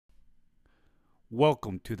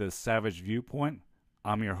Welcome to the Savage Viewpoint.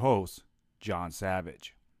 I'm your host, John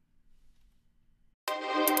Savage.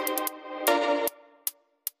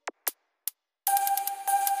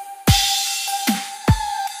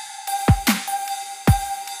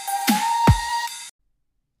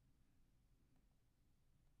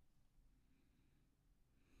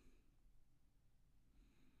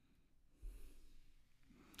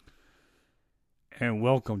 And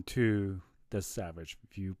welcome to the Savage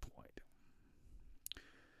Viewpoint.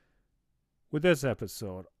 With this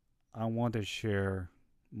episode, I want to share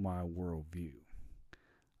my worldview.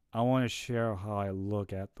 I want to share how I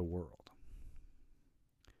look at the world.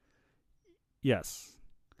 Yes,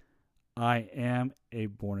 I am a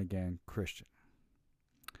born-again Christian.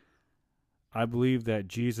 I believe that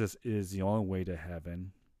Jesus is the only way to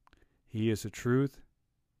heaven. He is the truth,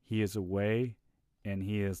 He is the way, and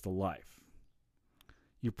He is the life.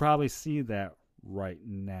 You probably see that right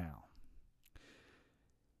now.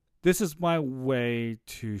 This is my way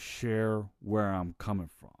to share where I'm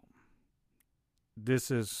coming from.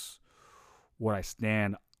 This is what I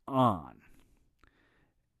stand on.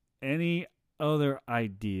 Any other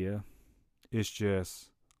idea is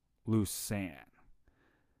just loose sand.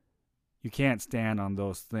 You can't stand on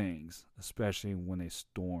those things, especially when a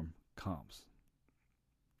storm comes.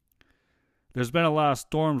 There's been a lot of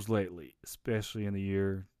storms lately, especially in the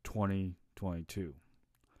year 2022.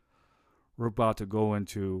 We're about to go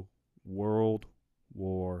into World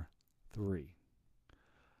War III.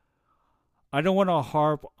 I don't want to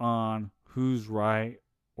harp on who's right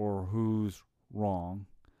or who's wrong.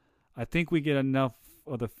 I think we get enough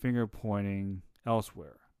of the finger pointing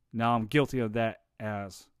elsewhere. Now I'm guilty of that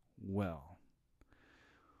as well.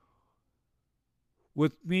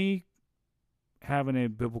 With me having a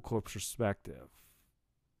biblical perspective,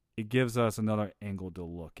 it gives us another angle to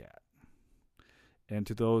look at. And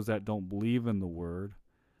to those that don't believe in the word,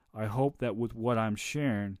 I hope that with what I'm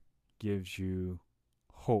sharing gives you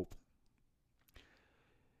hope.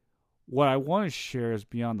 What I want to share is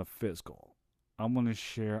beyond the physical. I'm going to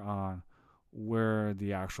share on where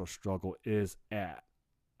the actual struggle is at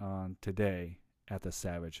today at the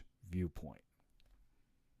Savage Viewpoint.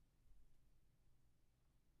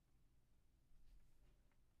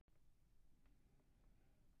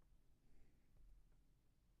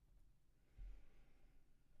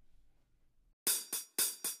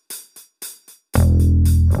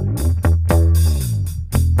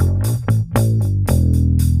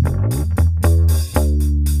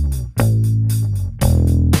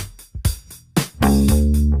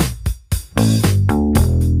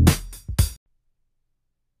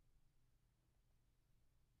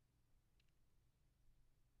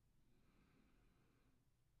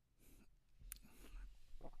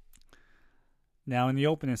 Now, in the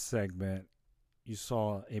opening segment, you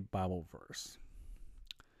saw a Bible verse.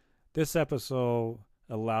 This episode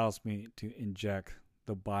allows me to inject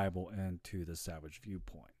the Bible into the Savage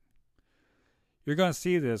Viewpoint. You're going to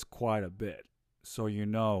see this quite a bit, so you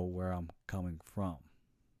know where I'm coming from.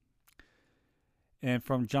 And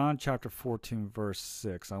from John chapter 14, verse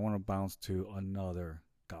 6, I want to bounce to another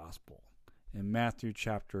gospel in Matthew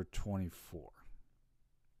chapter 24.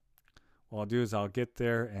 What I'll do is I'll get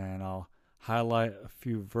there and I'll highlight a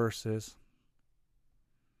few verses.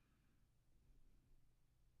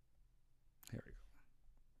 Here we go.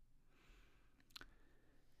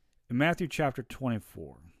 In Matthew chapter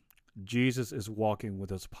 24, Jesus is walking with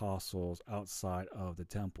his apostles outside of the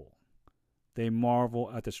temple. They marvel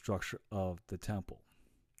at the structure of the temple.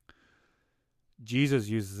 Jesus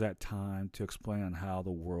uses that time to explain on how the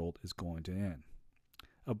world is going to end.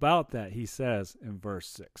 About that, he says in verse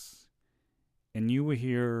 6, "And you will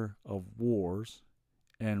hear of wars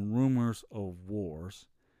and rumors of wars.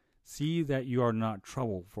 See that you are not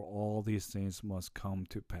troubled, for all these things must come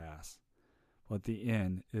to pass, but the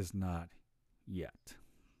end is not yet."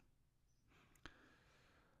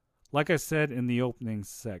 Like I said in the opening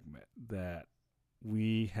segment, that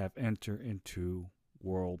we have entered into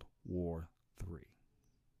World War III.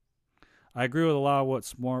 I agree with a lot of what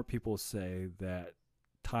smart people say, that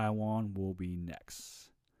Taiwan will be next.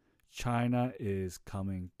 China is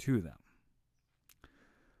coming to them.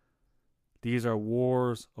 These are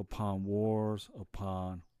wars upon wars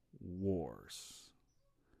upon wars.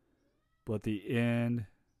 But the end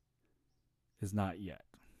is not yet.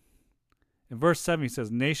 In verse 7, he says,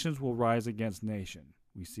 "Nations will rise against nation."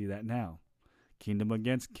 We see that now. Kingdom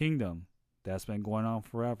against kingdom. That's been going on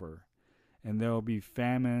forever. And there will be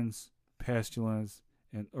famines, pestilence,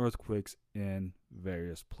 and earthquakes in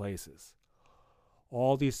various places.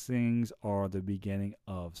 All these things are the beginning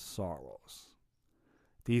of sorrows.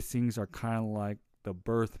 These things are kind of like the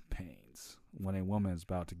birth pains when a woman is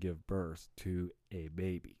about to give birth to a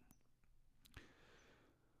baby.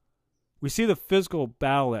 We see the physical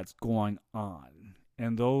battle that's going on,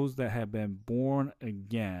 and those that have been born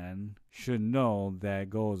again should know that it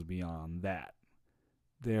goes beyond that.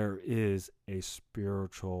 There is a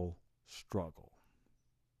spiritual struggle.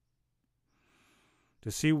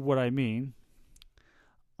 To see what I mean,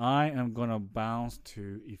 I am going to bounce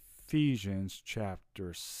to Ephesians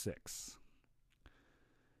chapter 6.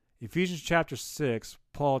 Ephesians chapter 6,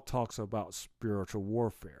 Paul talks about spiritual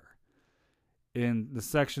warfare. In the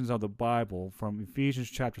sections of the Bible, from Ephesians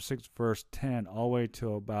chapter 6, verse 10, all the way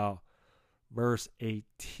to about verse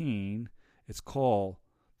 18, it's called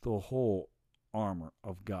the whole armor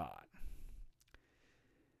of God.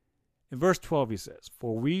 In verse 12, he says,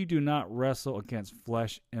 "For we do not wrestle against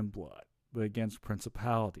flesh and blood, but against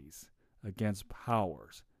principalities, against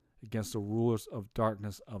powers, against the rulers of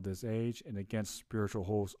darkness of this age, and against spiritual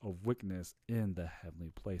hosts of wickedness in the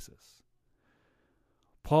heavenly places."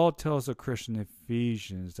 Paul tells the Christian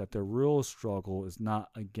Ephesians that the real struggle is not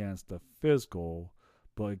against the physical,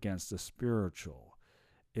 but against the spiritual.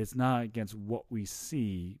 It's not against what we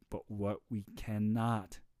see, but what we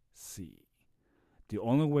cannot see. The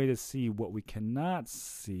only way to see what we cannot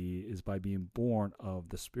see is by being born of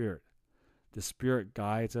the Spirit. The Spirit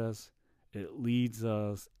guides us, it leads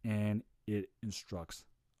us, and it instructs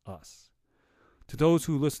us. To those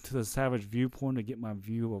who listen to the Savage Viewpoint to get my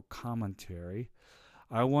view of commentary,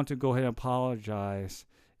 I want to go ahead and apologize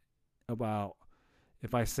about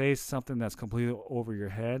if I say something that's completely over your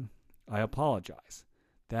head. I apologize.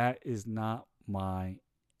 That is not my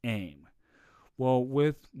aim. Well,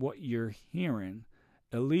 with what you're hearing,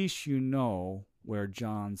 at least you know where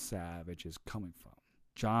John Savage is coming from.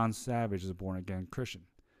 John Savage is a born-again Christian.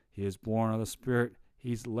 He is born of the Spirit.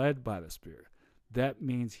 He's led by the Spirit. That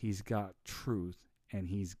means he's got truth, and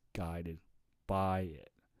he's guided by it.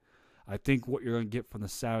 I think what you're going to get from the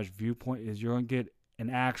Savage Viewpoint is you're going to get an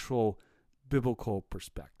actual biblical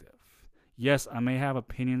perspective. Yes, I may have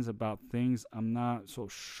opinions about things I'm not so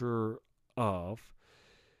sure of.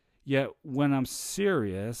 Yet when I'm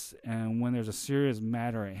serious, and when there's a serious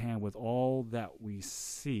matter at hand with all that we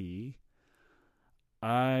see,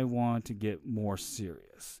 I want to get more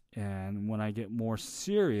serious. And when I get more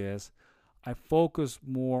serious, I focus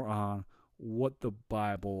more on what the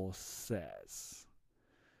Bible says.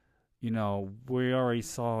 You know, we already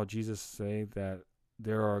saw Jesus say that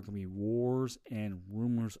there are going to be wars and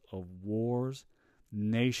rumors of wars.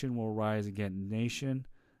 Nation will rise against nation.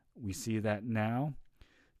 We see that now.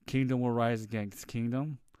 Kingdom will rise against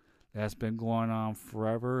kingdom. That's been going on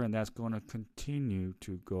forever, and that's going to continue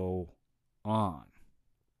to go on.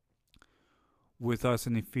 With us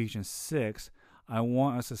in Ephesians 6, I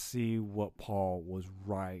want us to see what Paul was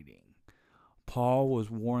writing. Paul was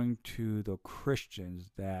warning to the Christians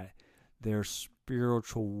that there's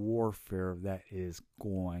spiritual warfare that is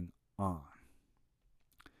going on.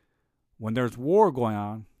 When there's war going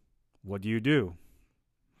on, what do?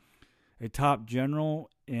 A top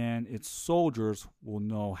general and its soldiers will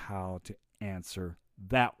know how to answer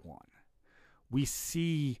that one. We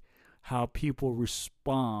see how people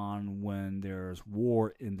respond when there's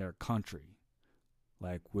war in their country,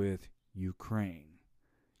 like with Ukraine.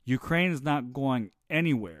 Ukraine is not going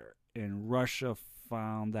anywhere, and Russia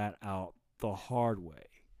found that out the hard way.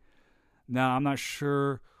 Now, I'm not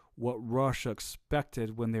sure what Russia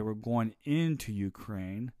expected when they were going into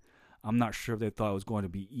Ukraine. I'm not sure if they thought it was going to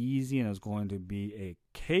be easy and it was going to be a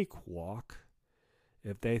cakewalk.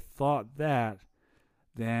 If they thought that,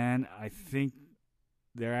 then I think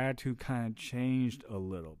their attitude kind of changed a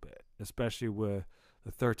little bit, especially with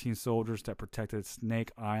the 13 soldiers that protected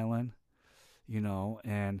Snake Island,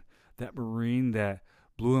 and that Marine that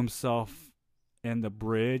blew himself in the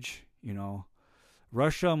bridge,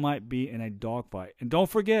 Russia might be in a dogfight. And don't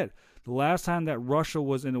forget, the last time that Russia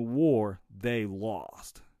was in a war, they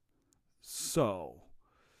lost. So,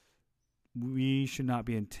 we should not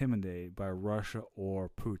be intimidated by Russia or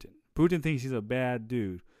Putin. Putin thinks he's a bad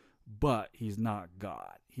dude, but he's not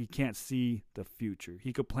God. He can't see the future.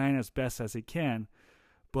 He could plan as best as he can,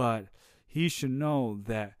 but he should know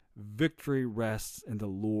that victory rests in the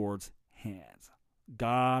Lord's hands.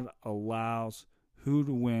 God allows who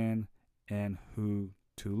to win and who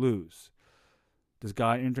to lose. Does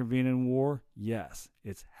God intervene in war? Yes,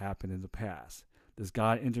 it's happened in the past. Does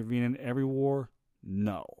God intervene in every war?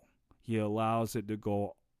 No. He allows it to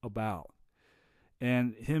go about.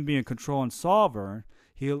 And him being control and sovereign,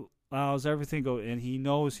 he allows everything to go, and he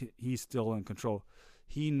knows he's still in control.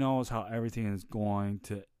 He knows how everything is going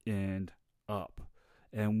to end up.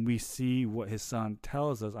 And we see what his son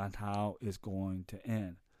tells us on how it's going to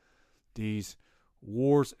end. These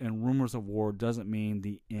Wars and rumors of war doesn't mean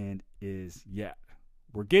the end is yet.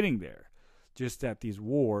 We're getting there. Just that these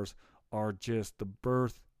wars are just the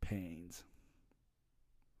birth pains.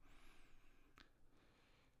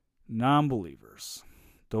 Non-believers,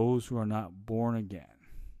 those who are not born again.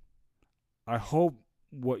 I hope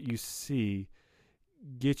what you see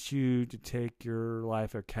gets you to take your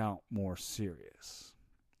life account more serious.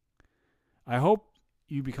 I hope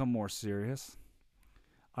you become more serious.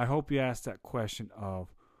 I hope you ask that question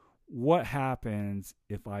of what happens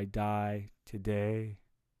if I die today,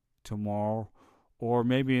 tomorrow, or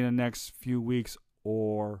maybe in the next few weeks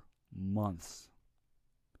or months.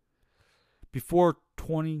 Before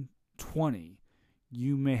 2020,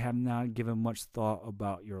 you may have not given much thought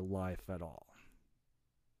about your life at all.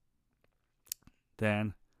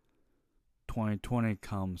 Then 2020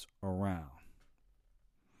 comes around.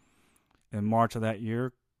 In March of that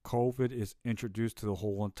year, COVID is introduced to the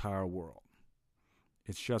whole entire world.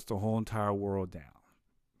 It shuts the whole entire world down.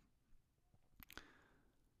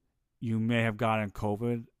 You may have gotten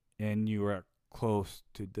COVID and you are close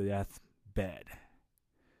to the deathbed.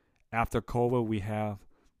 After COVID, we have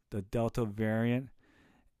the Delta variant,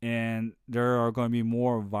 and there are going to be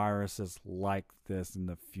more viruses like this in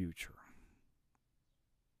the future.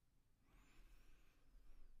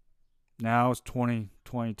 Now it's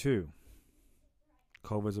 2022.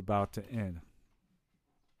 COVID's about to end.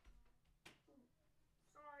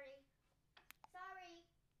 Sorry.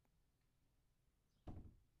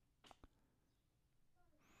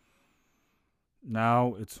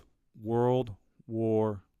 Now it's World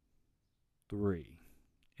War III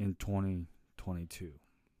in 2022.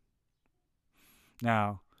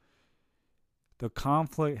 Now, the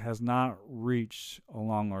conflict has not reached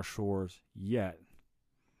along our shores yet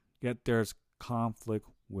there's conflict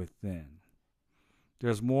within.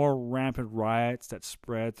 There's more rampant riots that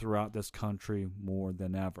spread throughout this country more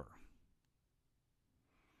than ever.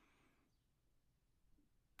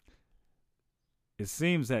 It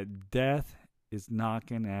seems that death is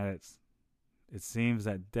knocking at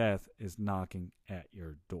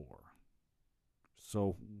your door.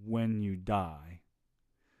 So when you die,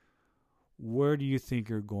 where do you think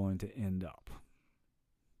you're going to end up?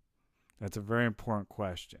 That's a very important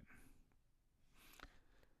question.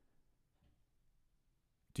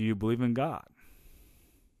 Do you believe in God?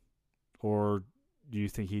 Or do you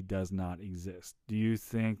think he does not exist? Do you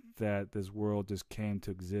think that this world just came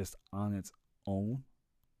to exist on its own?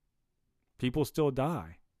 People still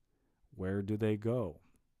die. Where do they go?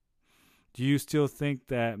 Do you still think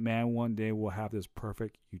that man one day will have this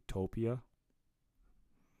perfect utopia?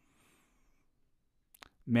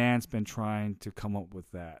 Man's been trying to come up with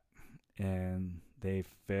that, and they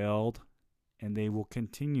failed, and they will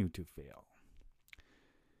continue to fail.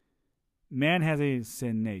 Man has a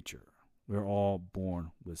sin nature. We're all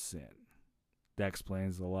born with sin. That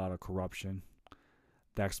explains a lot of corruption.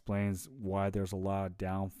 That explains why there's a lot of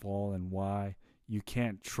downfall and why you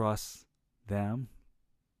can't trust them.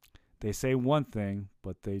 They say one thing,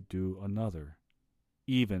 but they do another.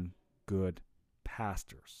 Even good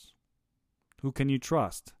pastors. Who can you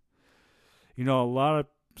trust? You know, a lot of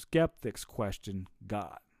skeptics question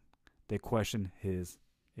God. They question his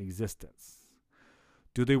existence.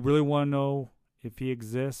 Do they really want to know if he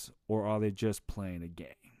exists, or are they just playing a game?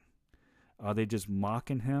 Are they just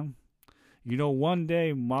mocking him? You know, one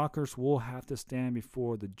day mockers will have to stand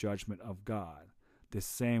before the judgment of God, the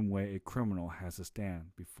same way a criminal has to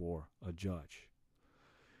stand before a judge.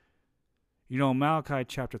 You know, Malachi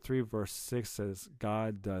chapter 3 verse 6 says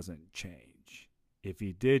God doesn't change. If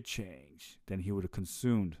he did change, then he would have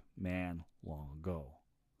consumed man long ago.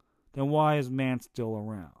 Then why is man still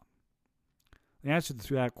around? The answer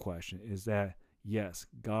to that question is that, yes,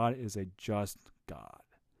 God is a just God,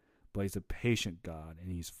 but he's a patient God,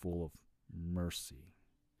 and he's full of mercy.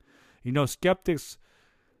 You know, skeptics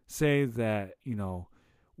say that,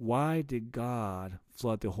 why did God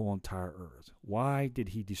flood the whole entire earth? Why did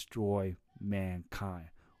he destroy mankind?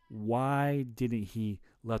 Why didn't he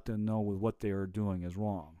let them know what they are doing is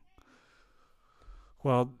wrong?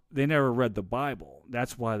 Well, they never read the Bible.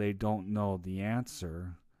 That's why they don't know the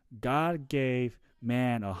answer. God gave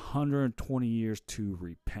man 120 years to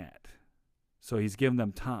repent. So he's given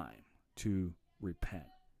them time to repent.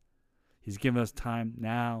 He's given us time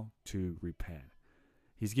now to repent.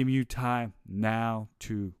 He's giving you time now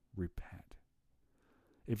to repent.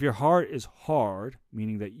 If your heart is hard,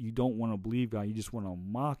 meaning that you don't want to believe God, you just want to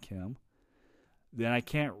mock him, then I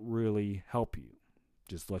can't really help you.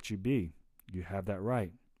 Just let you be. You have that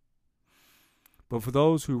right. But for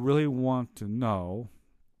those who really want to know,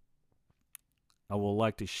 I would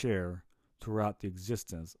like to share throughout the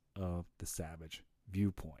existence of the savage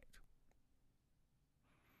Viewpoint.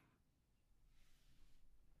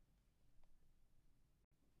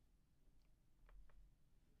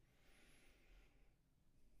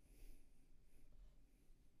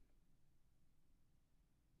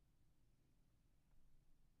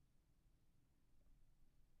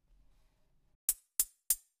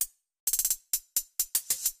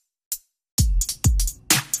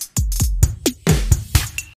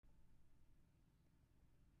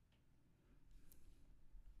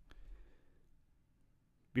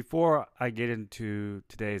 Before I get into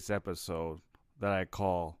today's episode that I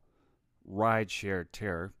call Rideshare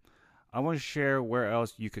Terror, I want to share where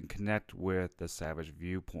else you can connect with the Savage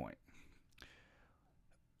Viewpoint.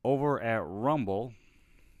 Over at Rumble,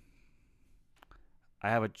 I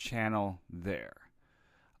have a channel there.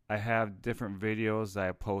 I have different videos that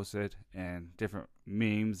I posted and different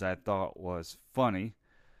memes I thought was funny.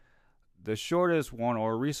 The shortest one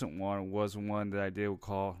or recent one was one that I did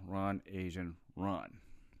call Run Asian Run.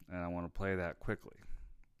 And I want to play that quickly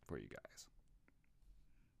for you guys.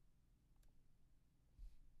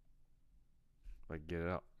 If I can get it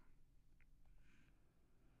up.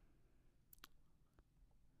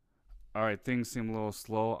 Alright, things seem a little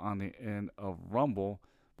slow on the end of Rumble,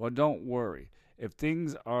 but don't worry. If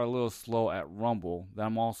things are a little slow at Rumble, then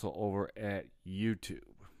I'm also over at YouTube.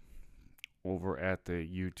 Over at the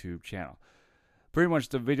YouTube channel. Pretty much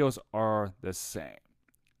the videos are the same.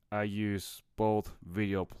 I use both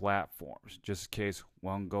video platforms. Just in case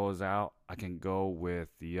one goes out, I can go with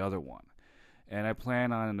the other one. And I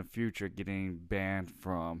plan on in the future getting banned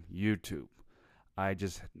from YouTube. I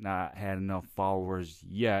just not had enough followers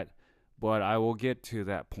yet, but I will get to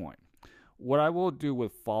that point. What I will do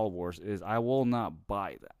with followers is I will not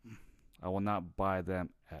buy them. I will not buy them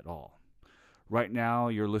at all. Right now,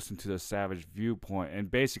 you're listening to the Savage Viewpoint,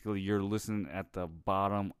 and basically you're listening at the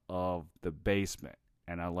bottom of the basement.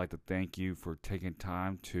 And I'd like to thank you for taking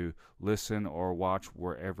time to listen or watch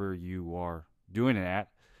wherever you are doing it at.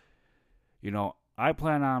 You know, I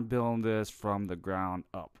plan on building this from the ground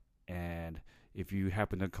up. And if you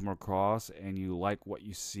happen to come across and you like what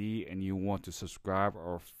you see and you want to subscribe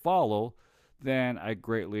or follow, then I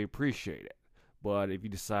greatly appreciate it. But if you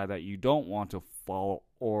decide that you don't want to follow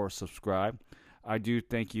or subscribe, I do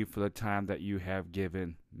thank you for the time that you have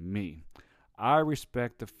given me. I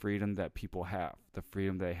respect the freedom that people have, the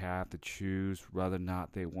freedom they have to choose whether or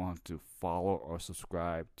not they want to follow or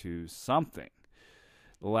subscribe to something.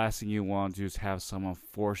 The last thing you want to do is have someone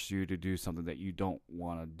force you to do something that you don't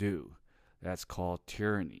want to do. That's called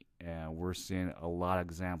tyranny, and we're seeing a lot of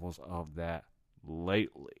examples of that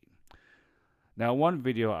lately. Now, one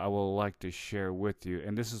video I would like to share with you,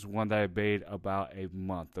 and this is one that I made about a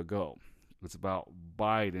month ago. It's about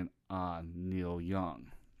Biden on Neil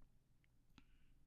Young.